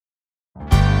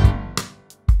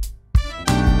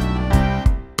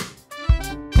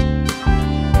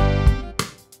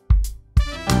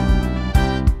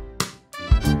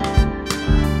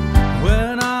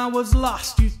was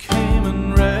lost, you came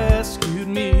and rescued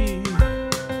me.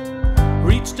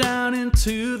 Reached down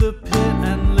into the pit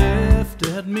and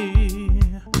lifted me.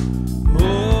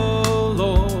 Oh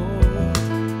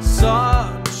Lord,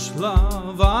 such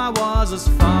love, I was as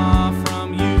far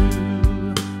from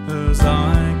you as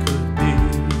I could be.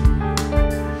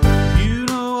 You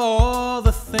know all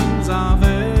the things I've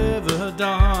ever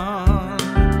done,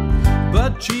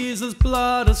 but Jesus'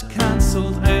 blood has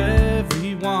cancelled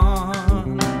every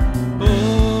one.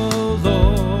 Oh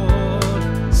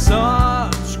Lord,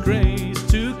 such grace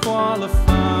to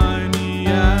qualify me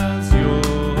as your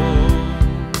own.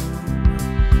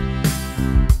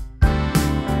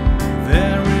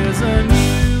 There is a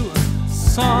new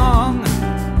song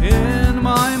in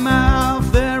my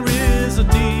mouth, there is a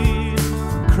deep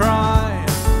cry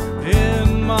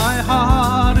in my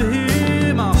heart.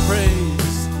 Hear my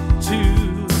praise to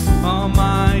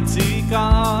Almighty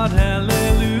God, hallelujah.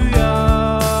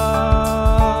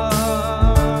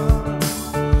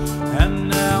 And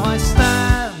now I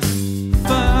stand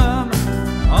firm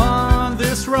on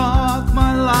this rock,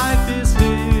 my life is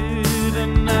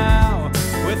hidden now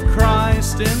with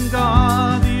Christ in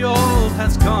God. The old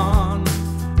has gone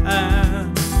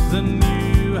and the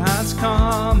new has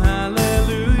come, hallelujah.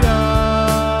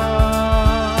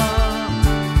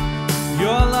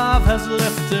 Your love has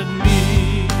lifted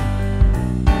me.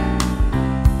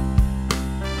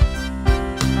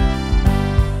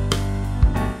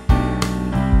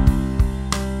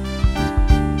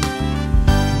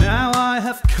 Now I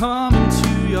have come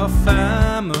into your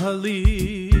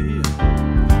family,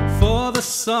 for the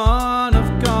Son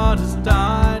of God has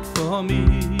died for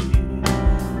me.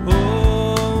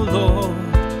 Oh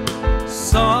Lord,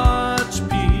 such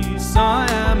peace, I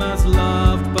am as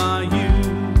loved by you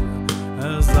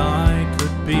as I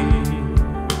could be.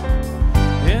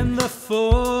 In the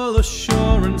full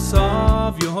assurance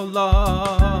of your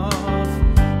love,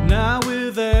 now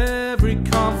with every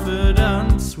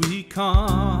confidence we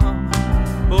come.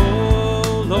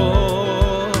 Oh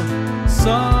Lord,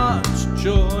 such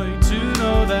joy to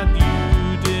know that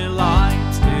you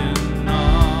delight in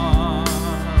us.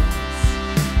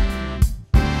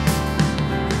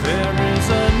 There is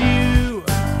a new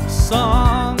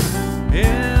song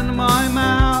in my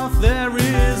mouth, there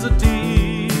is a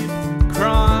deep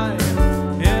cry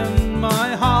in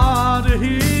my heart.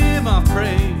 Hear my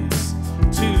praise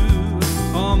to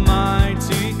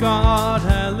Almighty God,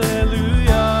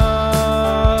 hallelujah.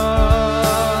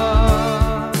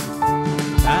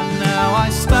 And now I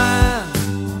stand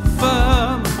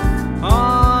firm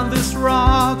on this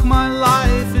rock, my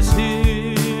life is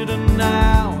hidden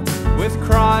now with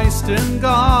Christ in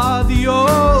God. The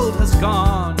old has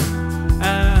gone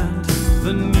and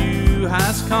the new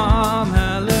has come,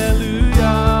 hallelujah.